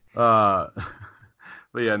 Mark. But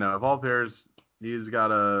yeah, no. Paul Pierce, he's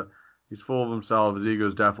full of himself. His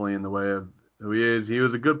ego's definitely in the way of who he is. He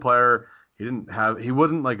was a good player. He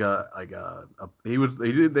wasn't like he obviously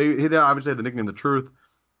had the nickname The Truth.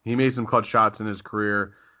 He made some clutch shots in his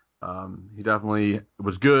career. He definitely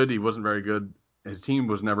was good. He wasn't very good. His team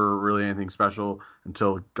was never really anything special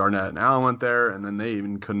until Garnett and Allen went there, and then they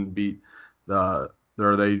even couldn't beat either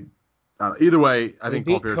way. I think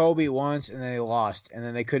they beat Kobe once, and then they lost, and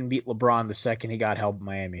then they couldn't beat LeBron the second he got help in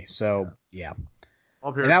Miami. So yeah.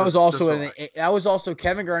 And that was also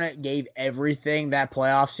Kevin Garnett gave everything that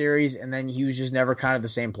playoff series, and then he was just never kind of the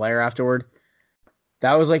same player afterward.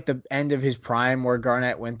 That was like the end of his prime where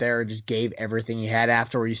Garnett went there and just gave everything he had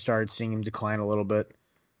after where you started seeing him decline a little bit.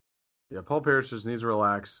 Yeah, Paul Pierce just needs to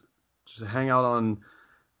relax. Just hang out on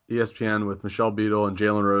ESPN with Michelle Beadle and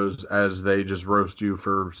Jalen Rose as they just roast you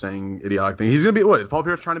for saying idiotic things. He's going to be, what, is Paul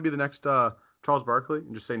Pierce trying to be the next Charles Barkley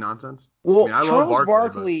and just say nonsense? Well, I Charles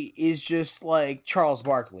Barkley is just like Charles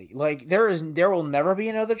Barkley. Like, there will never be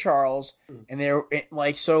another Charles. And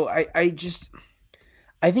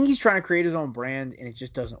I think he's trying to create his own brand, and it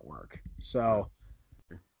just doesn't work. So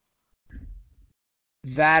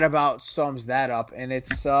that about sums that up, and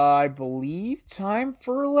it's, I believe, time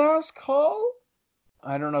for last call.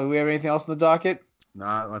 I don't know. Do we have anything else in the docket?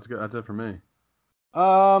 Nah, that's good. That's it for me.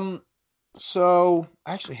 So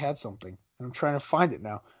I actually had something, and I'm trying to find it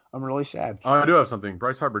now. I'm really sad. Oh, I do have something.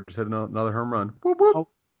 Bryce Harper just hit another home run. Whoop, whoop. Oh,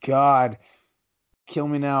 God. Kill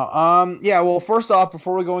me now. Yeah, well, first off,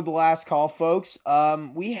 before we go into the last call, folks,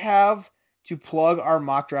 we have to plug our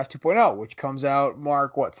mock draft 2.0, which comes out,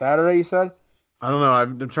 Mark, Saturday, you said? I don't know.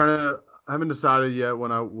 I haven't decided yet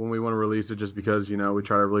when we want to release it, just because, we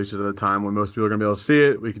try to release it at a time when most people are going to be able to see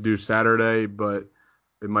it. We could do Saturday, but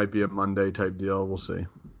it might be a Monday type deal. We'll see.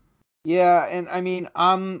 Yeah, and I mean,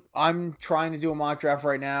 I'm trying to do a mock draft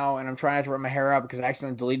right now, and I'm trying not to rip my hair out because I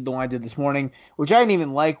accidentally deleted the one I did this morning, which I didn't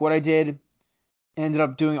even like what I did. Ended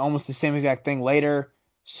up doing almost the same exact thing later.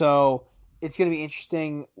 So it's going to be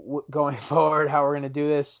interesting going forward how we're going to do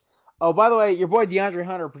this. Oh, by the way, your boy DeAndre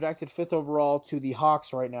Hunter projected 5th overall to the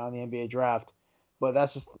Hawks right now in the NBA draft. But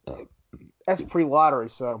that's pre-lottery,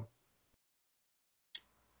 so.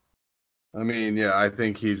 I mean, yeah, I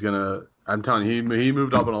think he's going to – I'm telling you, he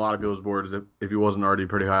moved up on a lot of people's boards if he wasn't already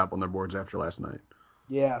pretty high up on their boards after last night.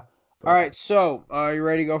 Yeah. All right, so are you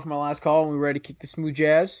ready to go for my last call? And we ready to kick the smooth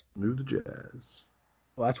jazz? Move the jazz.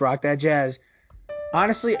 Well, let's rock that jazz.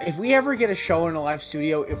 Honestly, if we ever get a show in a live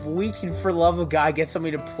studio, if we can, for the love of God, get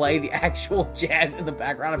somebody to play the actual jazz in the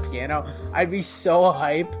background of piano, I'd be so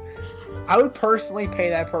hype. I would personally pay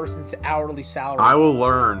that person's hourly salary. I will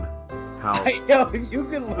learn how. Yo, if you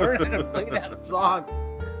can learn how to play that song.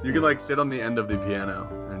 You can, sit on the end of the piano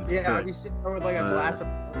and Yeah, I'd be sitting there with like a glass of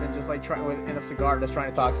and just like and a cigar, just trying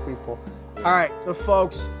to talk to people. All right, so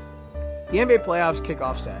folks, the NBA playoffs kick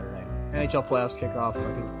off Saturday. NHL playoffs kick off, I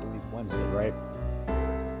believe Wednesday, right?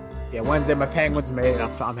 Yeah, Wednesday. My Penguins made it.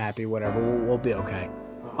 I'm happy. Whatever, we'll be okay.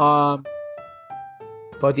 But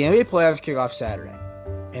the NBA playoffs kick off Saturday,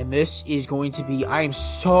 and this is going to be. I am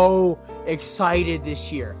so excited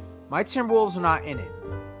this year. My Timberwolves are not in it,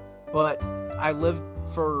 but I lived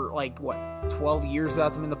for 12 years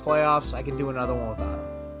without them in the playoffs. I can do another one without them.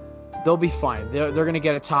 They'll be fine. They're going to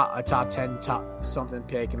get a top 10, top something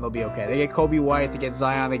pick, and they'll be okay. They get Kobe White, they get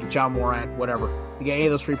Zion, they get John Morant, whatever. They get any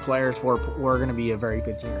of those three players, we're going to be a very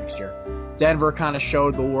good team next year. Denver kind of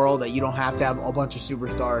showed the world that you don't have to have a bunch of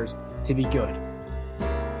superstars to be good.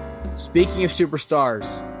 Speaking of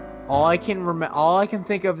superstars, all I can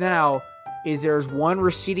think of now is there's one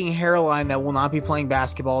receding hairline that will not be playing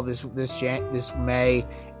basketball this May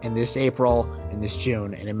and this April and this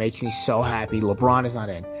June, and it makes me so happy. LeBron is not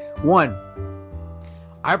in. One,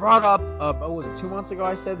 I brought up, was it 2 months ago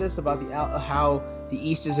I said this about how the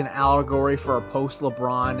East is an allegory for a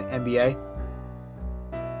post-LeBron NBA?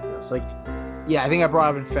 It's I think I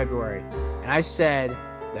brought it up in February, and I said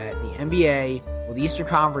that the NBA, well, the Eastern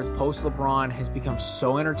Conference post-LeBron has become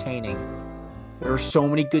so entertaining. There are so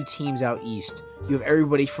many good teams out East. You have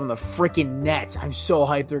everybody from the freaking Nets. I'm so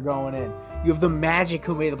hyped they're going in. You have the Magic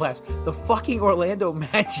who made the playoffs. The fucking Orlando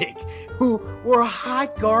Magic, who were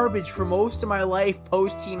hot garbage for most of my life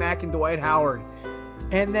post T-Mac and Dwight Howard.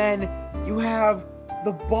 And then you have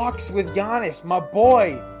the Bucks with Giannis, my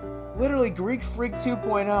boy. Literally Greek Freak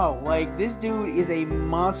 2.0. This dude is a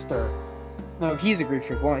monster. No, he's a Greek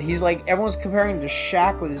Freak 1. He's everyone's comparing him to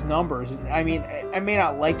Shaq with his numbers. I mean, I may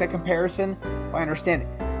not like that comparison, but I understand it.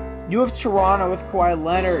 You have Toronto with Kawhi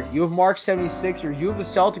Leonard. You have Mark 76ers. You have the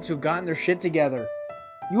Celtics who've gotten their shit together.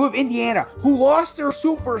 You have Indiana, who lost their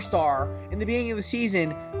superstar in the beginning of the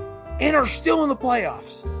season and are still in the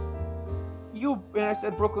playoffs. And I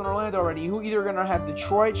said Brooklyn, Orlando already. You either going to have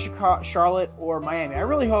Detroit, Chicago, Charlotte, or Miami. I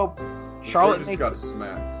really hope Charlotte just got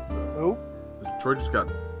smacked. So. Who? Detroit just got.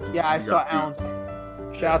 Yeah, I saw Allen's.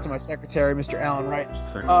 Shout out to my secretary, Mr. Allen Wright.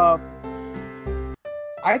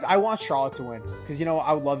 I want Charlotte to win because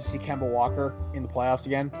I would love to see Kemba Walker in the playoffs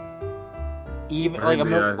again. I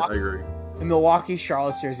agree. The Milwaukee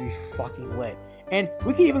Charlotte series would be fucking lit, and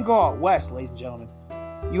we could even go out west, ladies and gentlemen.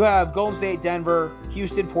 You have Golden State, Denver,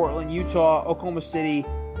 Houston, Portland, Utah, Oklahoma City,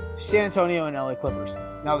 San Antonio, and LA Clippers.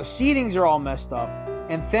 Now the seedings are all messed up,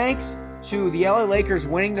 and thanks to the LA Lakers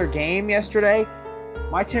winning their game yesterday,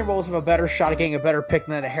 my Timberwolves have a better shot at getting a better pick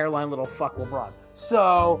than a hairline little fuck LeBron.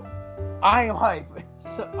 So I am hype.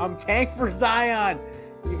 I'm tanked for Zion.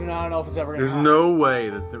 Even though I don't know if it's ever going to happen. There's no way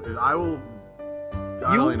that I will.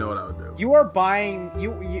 I don't even know what I would do. You are buying.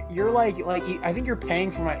 You're I think you're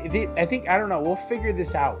paying for my. I don't know. We'll figure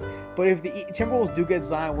this out. But if the Timberwolves do get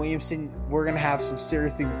Zion Williamson, we're gonna have some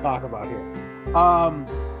serious things to talk about here.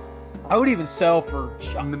 I would even sell for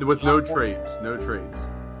with no trades. No trades.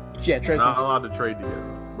 Yeah, trades. Not allowed to trade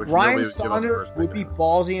together. Ryan Saunders would be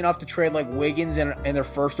ballsy enough to trade Wiggins in their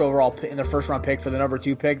first round pick for the number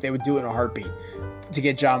 2 pick. They would do it in a heartbeat to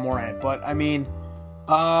get John Morant. But I mean,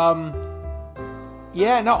 I'm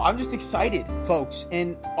just excited, folks.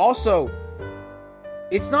 And also,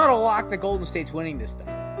 it's not a lock that Golden State's winning this thing.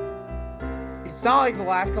 It's not like the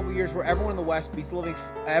last couple of years where everyone in the West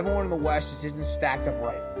everyone in the West just isn't stacked up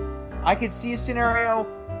right. I could see a scenario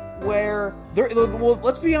where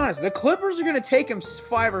let's be honest, the Clippers are going to take them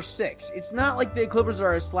 5 or 6. It's not like the Clippers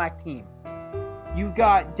are a slack team. You've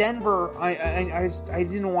got Denver. I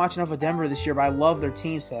didn't watch enough of Denver this year, but I love their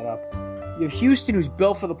team setup. You have Houston, who's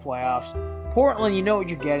built for the playoffs. Portland, you know what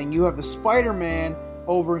you're getting. You have the Spider-Man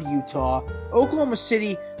over in Utah. Oklahoma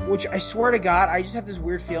City, which I swear to God, I just have this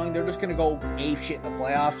weird feeling they're just going to go ape shit in the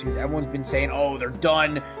playoffs because everyone's been saying, oh, they're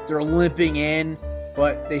done. They're limping in.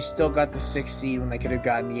 But they still got the 6th seed when they could have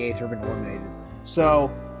gotten the 8th or been eliminated. So,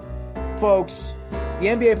 folks, the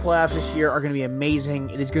NBA playoffs this year are going to be amazing.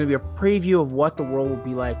 It is going to be a preview of what the world will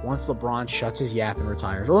be like once LeBron shuts his yap and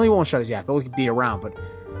retires. Well, he won't shut his yap. He'll be around, but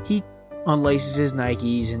he unlaces his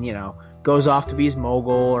Nikes and, goes off to be his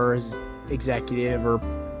mogul or his executive or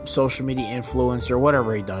social media influencer,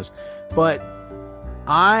 whatever he does. But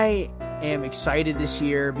I am excited this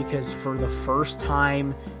year because for the first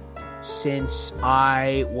time since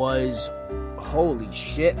I was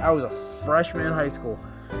a freshman in high school,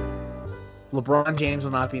 LeBron James will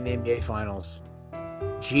not be in the NBA Finals.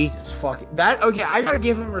 Jesus fucking that. Okay, I gotta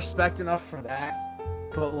give him respect enough for that.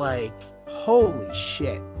 But holy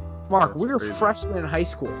shit, Mark, we were freshmen in high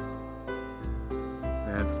school.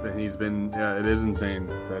 Yeah, it is insane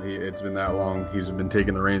that it's been that long. He's been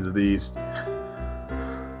taking the reins of the East.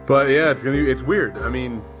 But yeah, it's weird. I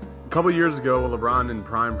mean, a couple of years ago, LeBron in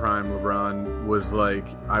prime LeBron was like,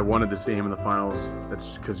 I wanted to see him in the finals.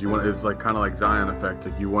 It's because it was like kind of like Zion effect.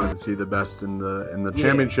 Like you wanted to see the best in the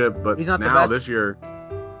championship, but he's not now the best. This year,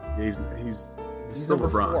 he's still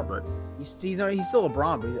LeBron, 4. but he's still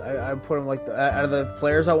LeBron. But I put him like out of the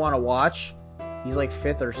players I want to watch, he's like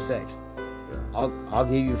 5th or 6th. Yeah. I'll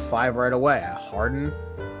give you 5 right away. Harden,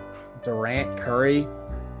 Durant, Curry,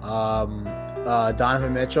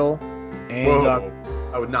 Donovan Mitchell, and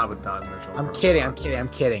I would not with Donovan Mitchell. I'm kidding.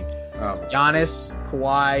 Oh. Giannis,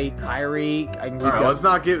 Kawhi, Kyrie. Let's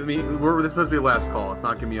not give me. This is supposed to be the last call. Let's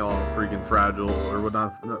not give me all freaking fragile or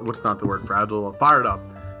what's not the word fragile. Fired up.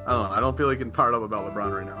 I don't know. I don't feel like getting fired up about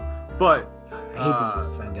LeBron right now. But I hate to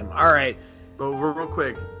defend him. All right. But real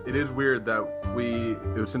quick, it is weird that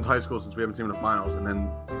it was since high school since we haven't seen him in the finals, and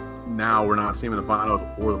then now we're not seeing him in the finals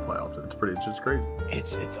or the playoffs. It's just crazy.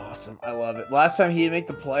 It's awesome. I love it. Last time he didn't make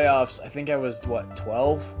the playoffs, I think I was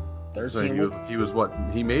 12, 13. So he was what?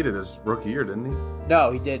 He made it his rookie year, didn't he?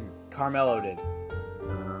 No, he didn't. Carmelo did.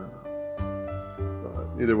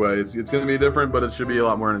 Either way, it's going to be different, but it should be a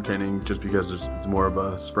lot more entertaining just because it's more of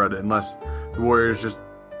a spread, unless the Warriors just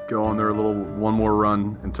go on their one more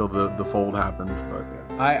run until the fold happens. But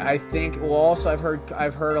yeah. I think. Well, also I've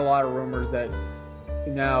heard a lot of rumors that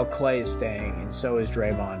now Clay is staying and so is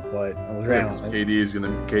Draymond. But Draymond.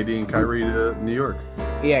 KD and Kyrie to New York.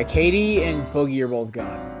 Yeah, KD and Boogie are both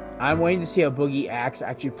gone. I'm waiting to see how Boogie acts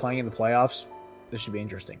actually playing in the playoffs. This should be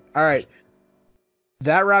interesting. All right.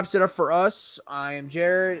 That wraps it up for us. I am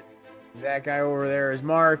Jared. That guy over there is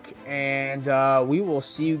Mark. And we will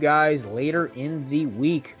see you guys later in the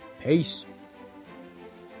week. Peace.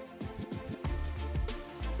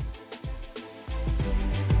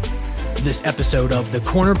 This episode of The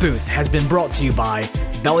Korner Booth has been brought to you by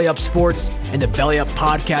Belly Up Sports and the Belly Up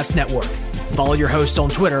Podcast Network. Follow your host on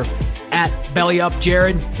Twitter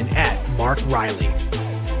 @BellyUpJared and @MarkRiley.